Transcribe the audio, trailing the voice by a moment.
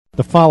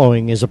The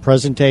following is a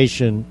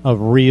presentation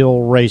of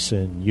Real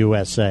Racing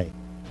USA.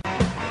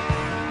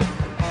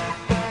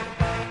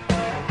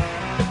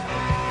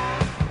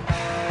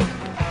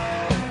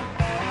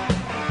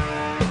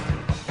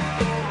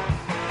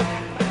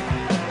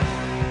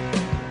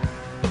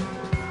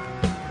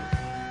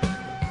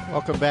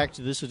 Welcome back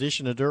to this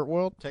edition of Dirt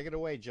World. Take it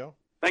away, Joe.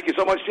 Thank you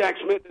so much, Jack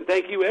Smith, and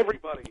thank you,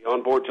 everybody,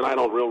 on board tonight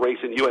on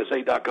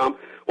RealRacingUSA.com.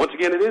 Once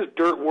again, it is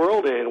Dirt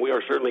World, and we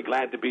are certainly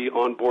glad to be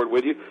on board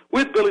with you.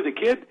 With Billy the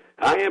Kid,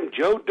 I am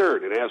Joe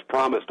Dirt, and as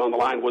promised, on the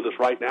line with us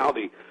right now,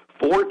 the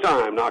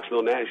four-time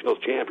Knoxville Nationals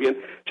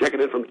champion,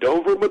 checking in from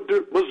Dover,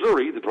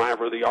 Missouri, the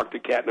driver of the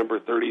Arctic Cat number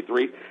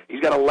 33. He's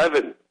got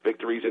 11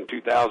 victories in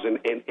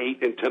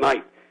 2008, and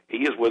tonight he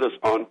is with us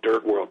on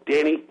Dirt World.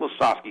 Danny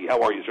Lasowski,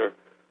 how are you, sir?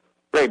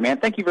 Great, man.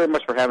 Thank you very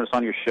much for having us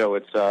on your show.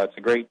 It's a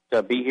great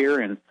to be here,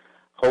 and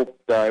hope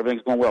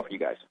everything's going well for you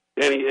guys.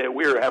 Danny,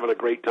 we're having a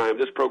great time.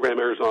 This program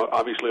airs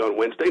obviously on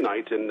Wednesday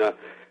nights, and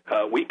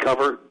we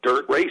cover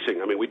dirt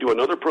racing. I mean, we do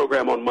another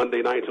program on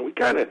Monday nights, and we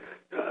kind of,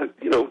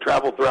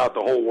 travel throughout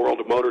the whole world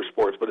of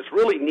motorsports. But it's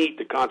really neat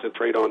to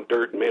concentrate on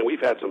dirt. And, man, we've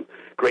had some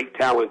great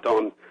talent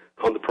on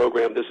the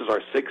program. This is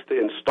our sixth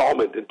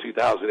installment in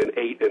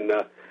 2008, and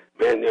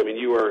man, I mean,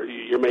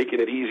 you're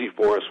making it easy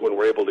for us when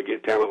we're able to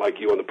get talent like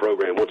you on the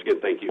program. Once again,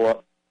 thank you.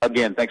 Well,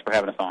 again, thanks for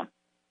having us on.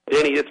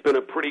 Danny, it's been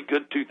a pretty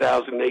good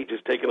 2008,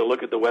 just taking a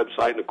look at the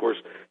website. And, of course,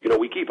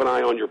 we keep an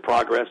eye on your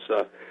progress.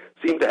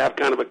 Seem to have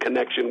kind of a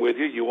connection with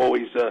you. You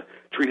always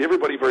treat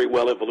everybody very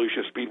well at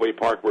Volusia Speedway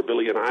Park, where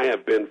Billy and I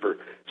have been for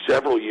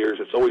several years.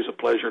 It's always a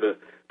pleasure to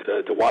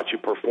watch you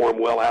perform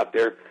well out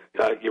there.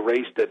 You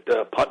raced at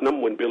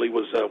Putnam when Billy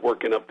was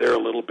working up there a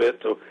little bit.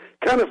 So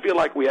kind of feel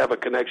like we have a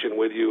connection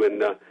with you,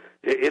 and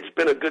it's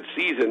been a good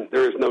season.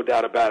 There is no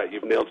doubt about it.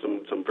 You've nailed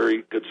some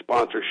very good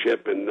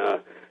sponsorship, and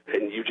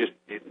you just,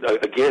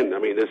 again, I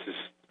mean, this is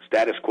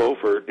status quo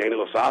for Danny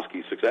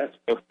Lasowski's success.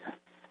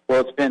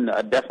 Well, it's been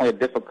definitely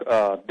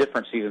a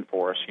different season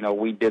for us.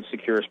 We did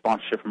secure a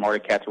sponsorship from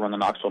Arctic Cat to run the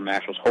Knoxville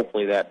Nationals.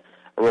 Hopefully that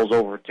rolls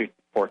over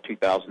for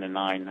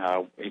 2009.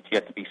 It's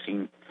yet to be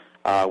seen.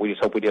 We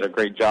just hope we did a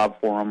great job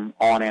for them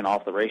on and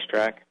off the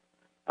racetrack.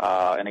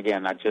 And,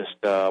 again, I just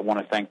want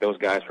to thank those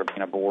guys for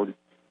being aboard.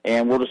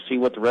 And we'll just see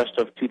what the rest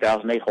of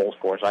 2008 holds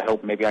for us. I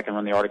hope maybe I can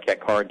run the Arctic Cat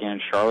car again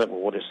in Charlotte, but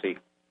we'll just see.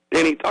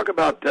 Danny, talk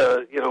about,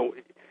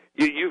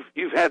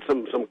 you've had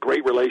some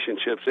great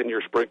relationships in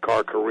your sprint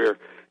car career,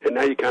 and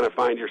now you kind of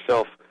find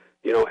yourself,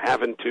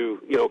 having to,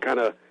 kind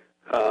of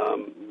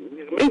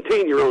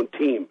maintain your own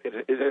team. Is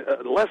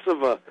it less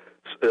of a,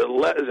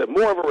 is it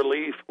more of a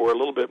relief or a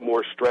little bit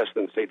more stress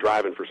than, say,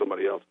 driving for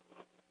somebody else?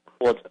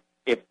 Well,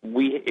 if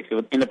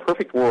in the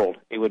perfect world,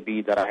 it would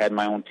be that I had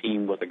my own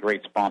team with a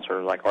great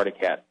sponsor like Arctic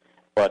Cat.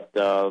 But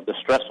the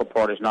stressful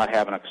part is not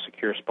having a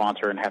secure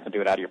sponsor and having to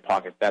do it out of your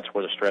pocket. That's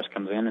where the stress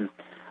comes in,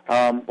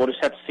 and we'll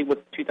just have to see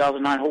what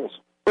 2009 holds.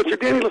 But you're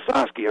Danny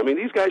Lasowski. I mean,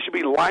 these guys should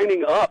be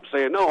lining up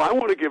saying, no, I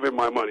want to give him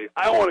my money.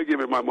 I want to give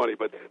him my money.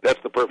 But that's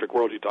the perfect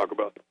world you talk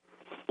about.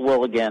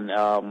 Well, again,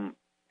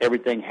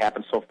 everything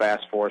happened so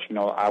fast for us.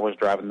 I was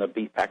driving the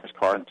Beef Packers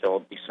car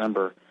until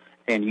December.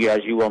 And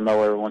as you well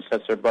know, everyone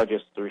sets their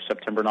budgets through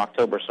September and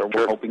October. So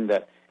we're hoping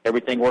that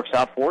everything works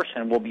out for us,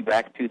 and we'll be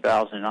back in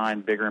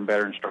 2009 bigger and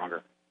better and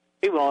stronger.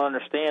 People don't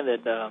understand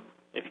that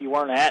if you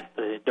weren't at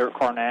the Dirt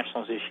Car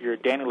Nationals this year,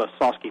 Danny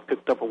Lasowski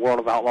picked up a World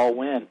of Outlaw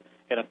win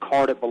in a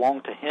car that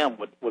belonged to him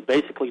with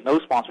basically no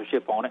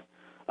sponsorship on it,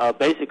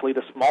 basically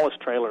the smallest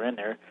trailer in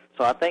there.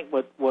 So I think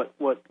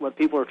what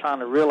people are trying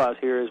to realize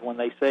here is when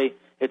they say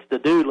it's the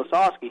dude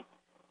Lasowski,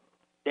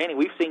 Danny,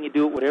 we've seen you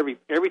do it with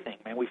everything,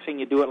 man. We've seen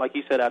you do it, like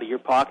you said, out of your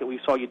pocket. We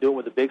saw you do it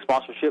with a big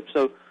sponsorship.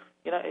 So,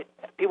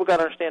 people got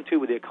to understand, too,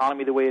 with the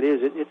economy the way it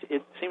is,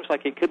 it seems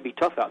like it could be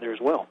tough out there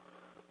as well.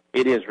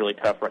 It is really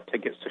tough to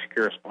get to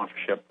secure a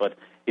sponsorship, but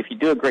if you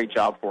do a great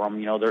job for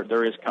them,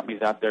 there is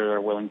companies out there that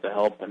are willing to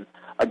help. And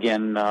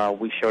again,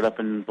 we showed up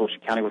in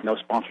Volusia County with no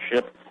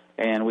sponsorship,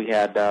 and we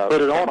had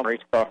put it on a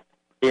race car.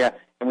 Yeah,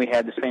 and we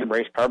had the same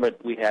race car, but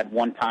we had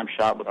one-time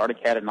shot with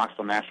Arctic Cat at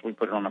Knoxville National. We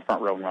put it on the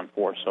front row and run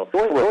for us. So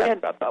go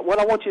ahead. What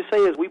I want you to say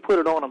is we put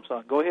it on them,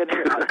 son. Go ahead.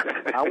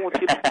 I want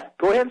you to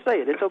go ahead and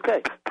say it. It's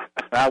okay.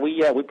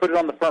 We put it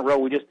on the front row.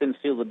 We just didn't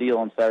seal the deal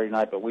on Saturday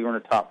night, but we were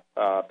in the top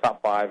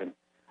five, and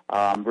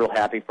I'm real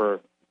happy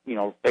for,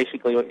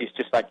 basically it's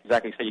just like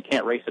exactly said, you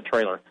can't race a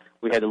trailer.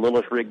 We had the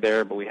littlest rig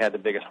there, but we had the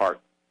biggest heart.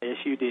 Yes,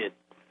 you did.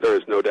 There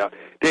is no doubt.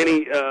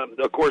 Danny,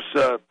 of course,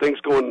 things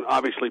going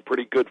obviously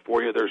pretty good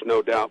for you, there's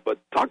no doubt, but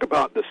talk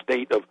about the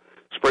state of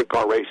sprint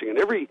car racing. And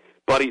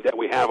everybody that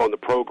we have on the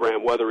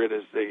program, whether it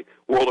is the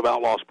World of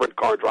Outlaw sprint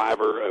car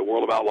driver,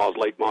 World of Outlaws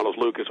late models,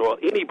 Lucas, or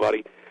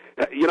anybody,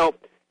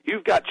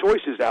 you've got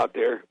choices out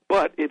there,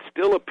 but it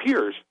still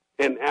appears,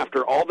 and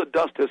after all the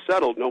dust has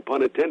settled, no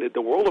pun intended,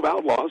 the World of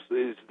Outlaws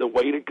is the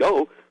way to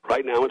go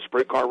right now in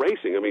sprint car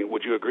racing. I mean,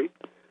 would you agree?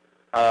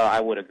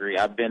 I would agree.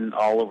 I've been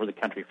all over the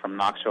country, from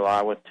Knoxville,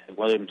 Iowa, to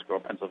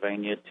Williamsboro,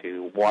 Pennsylvania,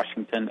 to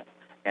Washington,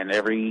 and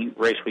every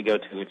race we go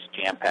to, it's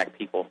jam-packed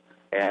people.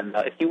 And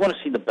if you want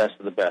to see the best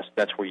of the best,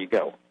 that's where you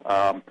go.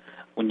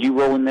 when you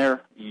roll in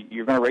there,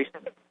 you're going to race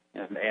it.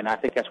 And I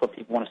think that's what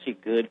people want to see,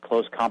 good,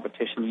 close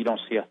competition. You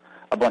don't see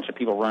a bunch of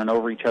people running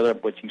over each other.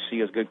 What you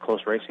see is good, close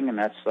racing, and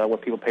that's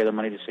what people pay their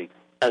money to see.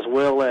 As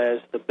well as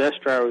the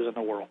best drivers in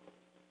the world.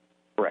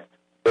 Correct.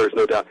 There's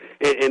no doubt.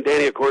 And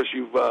Danny, of course,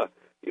 you've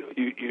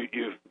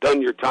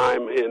done your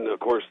time in, of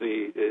course,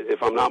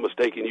 if I'm not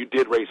mistaken, you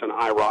did race an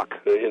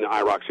IROC in the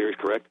IROC series,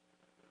 correct?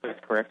 That's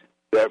correct.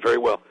 Yeah, very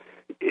well.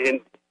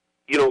 And,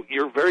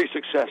 you're very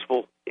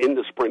successful in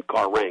the sprint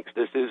car ranks.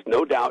 This is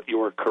no doubt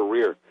your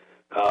career.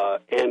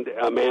 And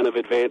a man of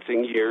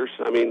advancing years.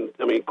 I mean,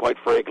 quite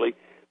frankly,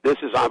 this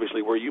is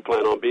obviously where you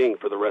plan on being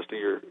for the rest of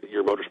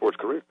your motorsports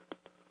career.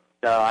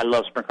 I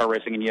love sprint car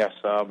racing, and yes,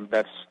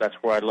 that's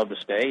where I'd love to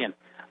stay. And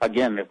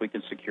again, if we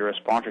can secure a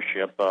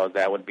sponsorship,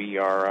 that would be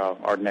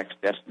our next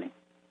destiny.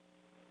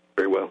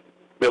 Very well,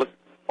 Billy.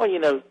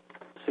 Well,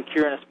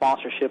 securing a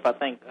sponsorship, I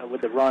think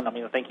with the run,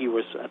 I think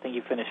you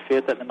finished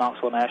 5th at the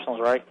Knoxville Nationals,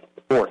 right?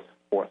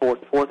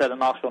 Fourth at the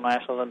Knoxville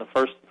Nationals, and the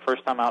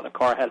first time out in the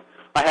car,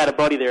 I had a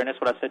buddy there, and that's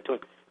what I said to him.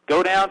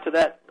 Go down to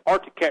that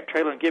Arctic Cat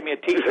trailer and give me a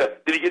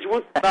T-shirt. Did he get you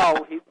one?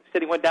 No, he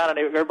said he went down and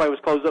everybody was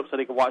closed up so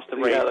they could watch the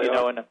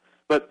race,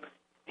 But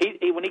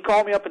he when he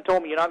called me up and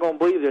told me, you're not going to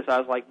believe this, I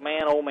was like,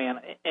 man, oh man.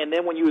 And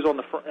then when you was on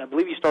the front, I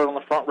believe you started on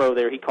the front row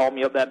there, he called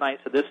me up that night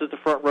and said, this is the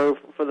front row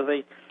for the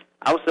thing.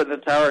 I was sitting in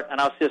the tower, and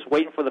I was just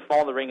waiting for the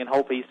phone to ring and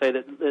hoping he'd say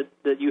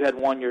that you had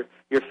won your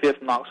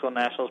 5th Knoxville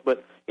Nationals.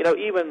 But,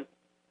 even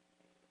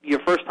your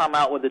first time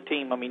out with the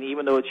team,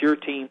 even though it's your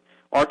team,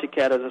 Arctic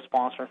Cat as a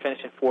sponsor and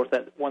finishing 4th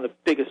at one of the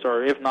biggest,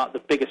 or if not the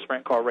biggest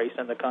sprint car race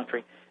in the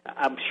country,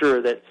 I'm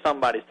sure that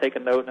somebody's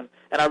taken note, and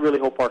I really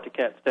hope Arctic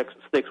Cat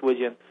sticks with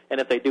you, and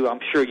if they do, I'm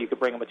sure you could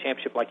bring them a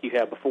championship like you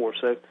have before.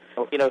 So,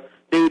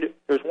 dude,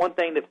 there's one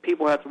thing that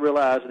people have to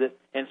realize, that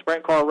in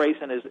sprint car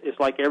racing is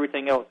like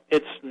everything else.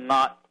 It's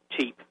not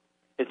cheap.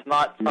 It's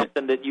not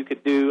something that you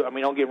could do.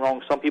 Don't get me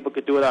wrong. Some people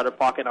could do it out of their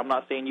pocket. I'm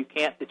not saying you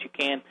can't, that you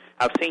can.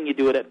 I've seen you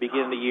do it at the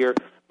beginning of the year.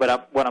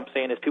 But what I'm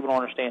saying is people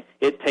don't understand.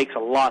 It takes a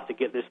lot to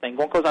get this thing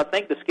going, because I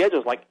think the schedule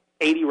is like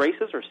 80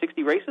 races or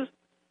 60 races.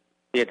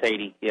 Yeah, it's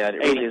 80. Yeah, it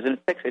really is. And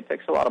it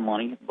takes a lot of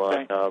money.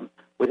 But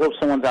we hope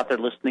someone's out there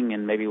listening,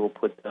 and maybe we'll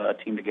put a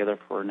team together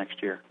for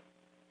next year.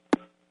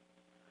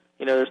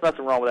 There's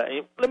nothing wrong with that.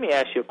 Let me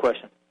ask you a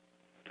question.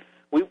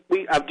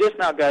 I've just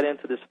now got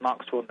into this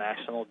Knoxville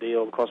National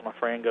deal because my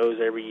friend goes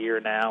every year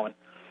now.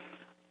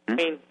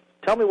 And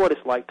tell me what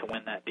it's like to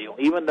win that deal,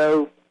 even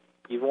though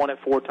you've won it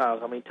 4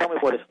 times. Tell me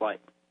what it's like.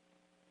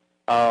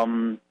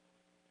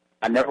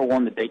 I never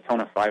won the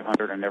Daytona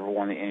 500. I never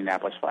won the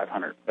Indianapolis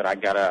 500, but I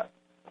gotta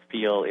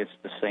feel it's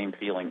the same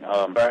feeling.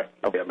 I've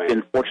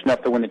been fortunate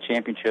enough to win the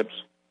championships,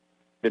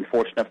 been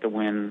fortunate enough to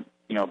win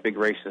big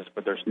races,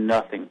 but there's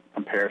nothing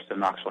compares to the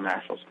Knoxville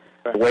Nationals.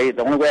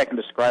 The only way I can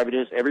describe it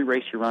is every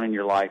race you run in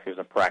your life is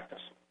a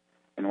practice,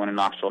 and when in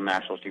Knoxville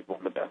Nationals, you've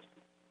won the best.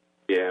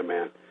 Yeah,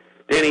 man.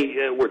 Danny,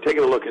 we're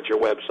taking a look at your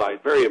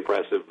website. Very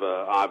impressive,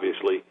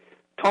 obviously.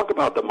 Talk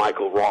about the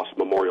Michael Ross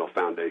Memorial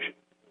Foundation.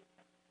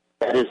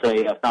 That is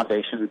a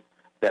foundation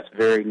that's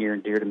very near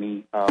and dear to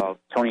me.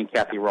 Tony and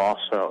Kathy Ross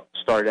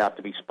started out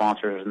to be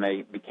sponsors, and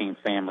they became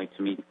family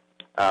to me.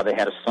 They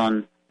had a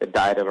son that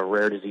died of a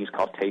rare disease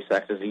called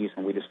Tay-Sachs disease,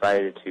 and we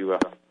decided to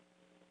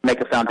make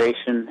a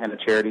foundation and a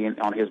charity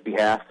on his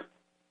behalf.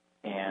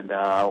 And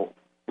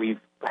we've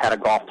had a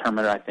golf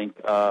tournament, I think,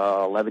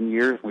 11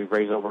 years. We've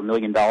raised over $1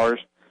 million,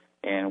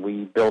 and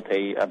we built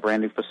a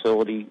brand new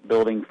facility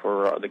building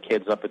for the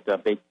kids up at the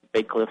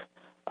Bay Cliff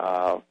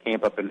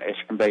camp up in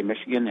Edgecombe Bay,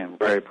 Michigan, and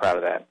we're very proud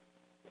of that.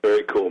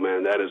 Very cool,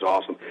 man. That is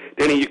awesome.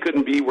 Danny, you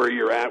couldn't be where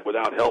you're at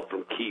without help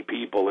from key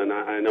people, and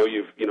I know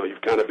you've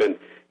kind of been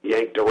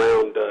yanked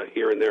around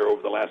here and there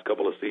over the last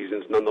couple of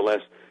seasons. Nonetheless,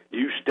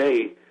 you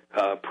stay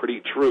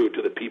pretty true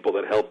to the people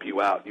that help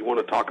you out. You want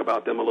to talk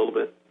about them a little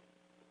bit?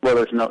 Well,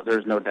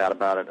 there's no doubt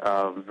about it.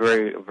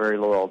 Very, very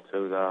loyal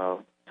to the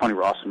Tony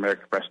Ross and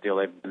American Express deal.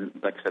 They've been,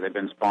 like I said, they've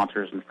been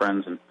sponsors and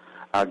friends and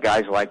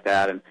guys like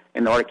that. And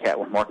in the Arctic Cat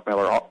with Mark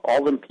Miller,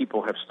 all them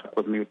people have stuck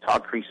with me.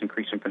 Todd Creason,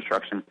 Creason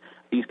Construction.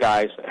 These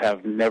guys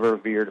have never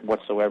veered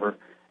whatsoever.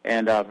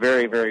 And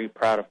very, very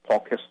proud of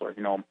Paul Kistler.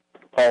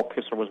 Paul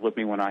Kistler was with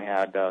me when I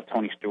had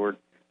Tony Stewart's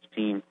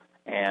team,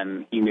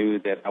 and he knew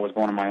that I was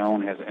going on my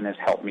own and has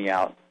helped me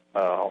out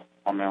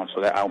on my own.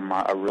 So that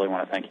I really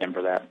want to thank him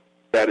for that.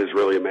 That is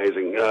really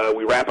amazing.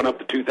 We're wrapping up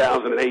the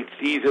 2008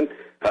 season.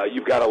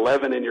 You've got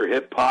 11 in your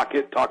hip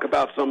pocket. Talk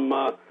about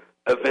some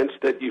events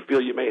that you feel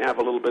you may have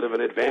a little bit of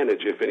an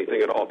advantage, if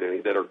anything at all,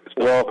 Danny. That are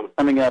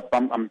coming up.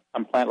 I'm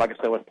planning, like I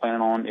said, I was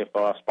planning on, if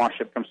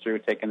sponsorship comes through,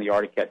 taking the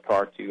Arctic Cat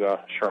car to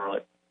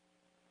Charlotte.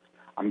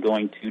 I'm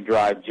going to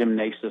drive Jim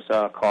Nace's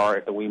car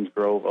at the Williams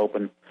Grove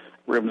Open,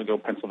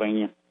 Rivendell,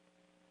 Pennsylvania.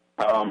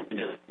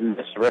 This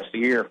the rest of the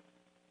year.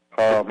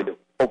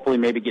 Hopefully,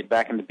 maybe get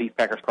back into Beef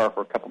Packers' car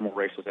for a couple more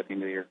races at the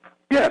end of the year.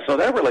 Yeah, so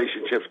that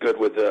relationship's good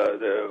with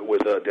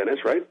Dennis,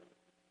 right?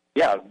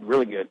 Yeah,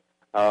 really good.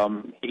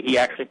 He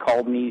actually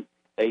called me.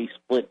 They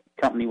split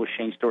company with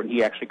Shane Stewart, and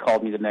he actually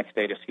called me the next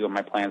day to see what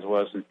my plans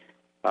was. And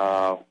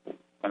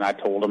and I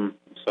told him.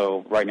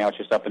 So right now it's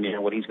just up in the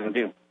air what he's going to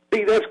do.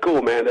 See, that's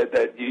cool, man.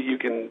 That you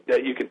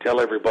can tell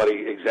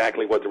everybody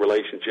exactly what the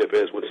relationship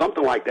is. When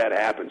something like that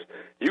happens,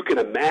 you can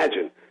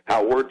imagine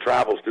how word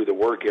travels through the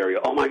work area.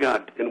 Oh my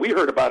God! And we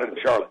heard about it in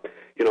Charlotte.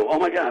 Oh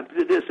my God,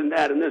 this and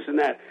that and this and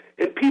that,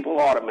 and people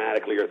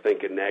automatically are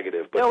thinking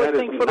negative. But that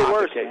is for the not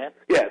worst, the case. man.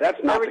 Yeah,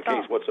 that's not the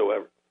Every case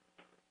whatsoever.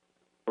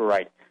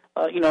 Right.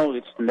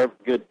 It's never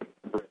good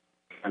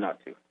not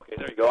to. Okay,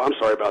 there you go. I'm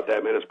sorry about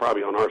that, man. It's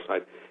probably on our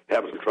side.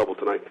 Having some trouble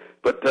tonight.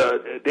 But,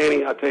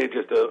 Danny, I'll tell you,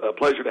 just a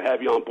pleasure to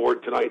have you on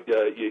board tonight.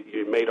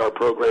 You made our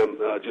program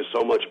just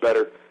so much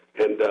better.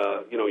 And,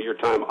 your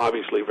time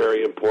obviously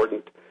very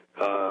important.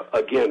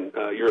 Again,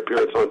 your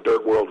appearance on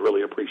Dirt World,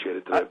 really appreciate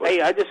it tonight. Hey,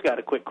 I just got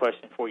a quick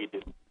question for you,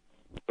 dude.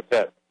 What's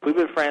that? We've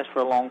been friends for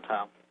a long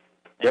time.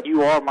 Yep.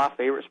 You are my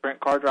favorite sprint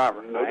car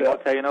driver. No I ain't going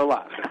to tell you no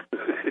lies.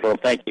 Well,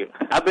 thank you.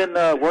 I've been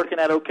working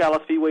at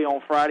Ocala Speedway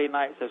on Friday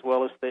nights as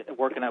well as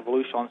working at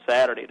Volusia on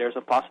Saturday. There's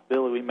a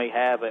possibility we may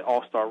have an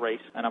all-star race,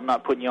 and I'm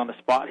not putting you on the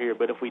spot here,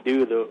 but if we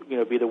do,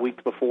 be the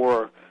week before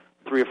or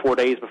 3 or 4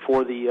 days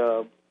before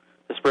the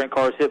sprint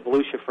cars hit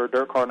Volusia for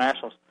Dirt Car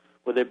Nationals,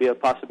 would there be a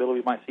possibility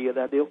we might see you at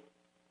that deal?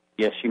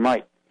 Yes, you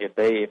might. If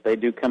they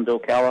do come to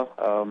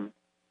Ocala,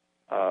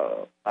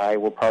 I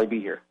will probably be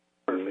here.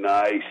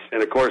 Nice.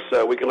 And, of course,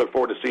 we can look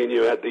forward to seeing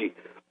you at the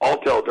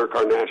Alltel Dirt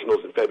Car Nationals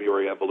in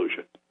February at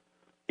Volusia.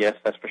 Yes,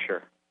 that's for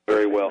sure.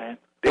 Very well. Man.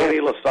 Danny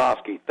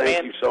Lasowski,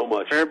 thank you so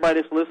much. For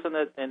everybody that's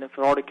listening, and if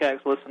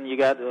Articac's listening, you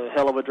got a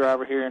hell of a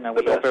driver here, and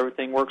we hope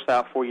everything works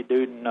out for you,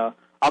 dude. And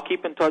I'll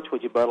keep in touch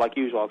with you, bud, like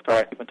usual. I'll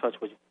try to keep in touch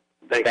with you.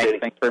 Thanks, Danny.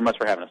 Thanks very much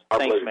for having us.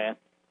 Thanks, pleasure. man.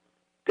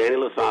 Danny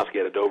Lasowski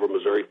out of Dover,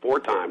 Missouri,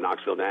 4-time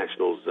Knoxville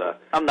Nationals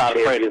I'm not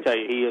champion. afraid to tell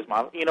you he is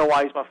my. You know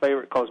why he's my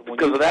favorite? Because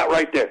of that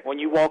right there. When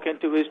you walk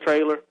into his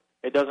trailer,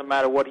 it doesn't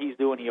matter what he's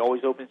doing. He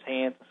always opens his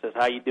hands and says,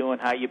 "How you doing?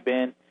 How you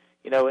been?"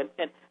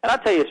 And I'll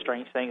tell you a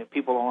strange thing that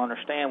people don't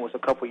understand was a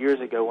couple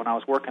years ago when I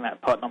was working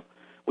at Putnam,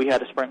 we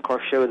had a sprint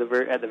car show at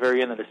the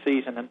very end of the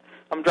season, and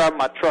I'm driving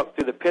my truck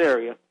through the pit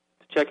area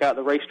to check out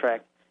the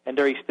racetrack, and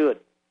there he stood.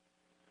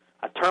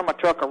 I turned my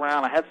truck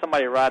around. I had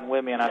somebody riding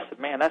with me, and I said,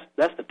 "Man,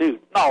 that's the dude."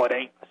 "No, it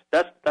ain't.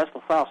 That's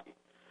Lasowski."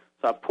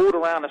 So I pulled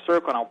around the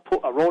circle, and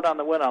I rolled down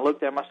the window. I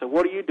looked at him. I said,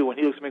 "What are you doing?"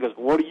 He looks at me and goes,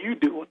 "What are you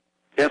doing?"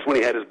 That's when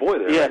he had his boy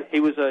there. Yeah, right? he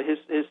was.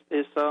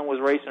 His son was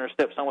racing, or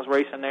stepson was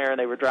racing there, and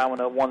they were driving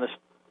one of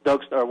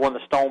the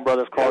Stone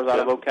Brothers cars out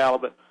of Ocala.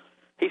 But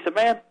he said,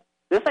 "Man,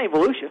 this ain't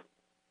Volusia."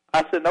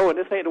 I said, "No, and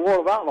this ain't the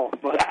World of Outlaws."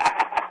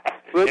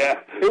 But Yeah.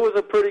 it was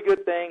a pretty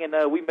good thing,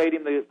 and we made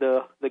him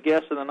the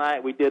guest of the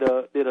night. We did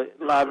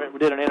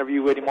an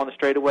interview with him on the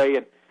straightaway,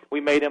 and we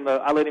made him.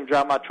 I let him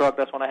drive my truck.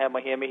 That's when I had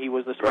my Hemi. He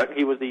was the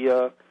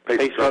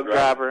pace truck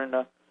driver,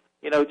 and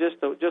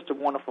just a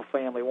wonderful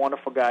family,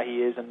 wonderful guy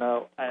he is, and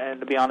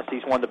to be honest,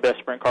 he's one of the best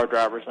sprint car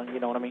drivers, and you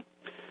know what I mean.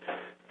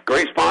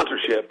 Great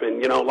sponsorship,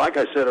 and like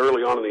I said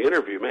early on in the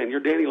interview, man, you're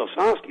Danny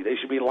Lasowski. They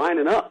should be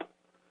lining up.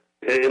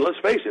 And let's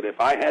face it, if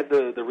I had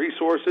the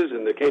resources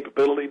and the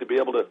capability to be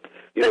able to,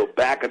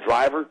 back a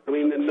driver, I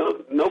mean,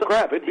 no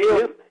crap,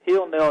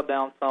 He'll nail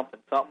down something.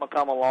 Something will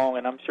come along,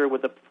 and I'm sure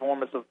with the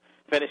performance of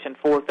finishing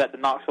fourth at the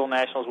Knoxville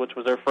Nationals, which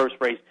was their first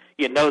race,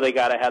 they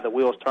got to have the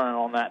wheels turning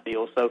on that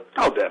deal. So,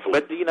 definitely.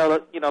 But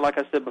like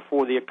I said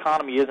before, the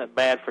economy isn't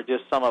bad for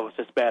just some of us;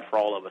 it's bad for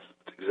all of us.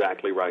 That's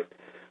exactly right.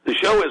 The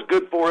show is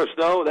good for us,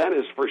 though. That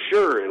is for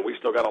sure, and we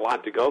still got a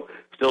lot to go.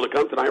 Still to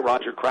come tonight,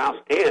 Roger Krause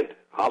and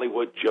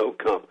Hollywood Joe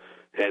Kump.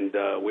 And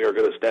we are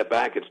going to step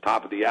back. It's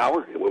top of the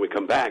hour, and when we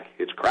come back,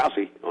 it's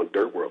Krause on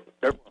Dirt World.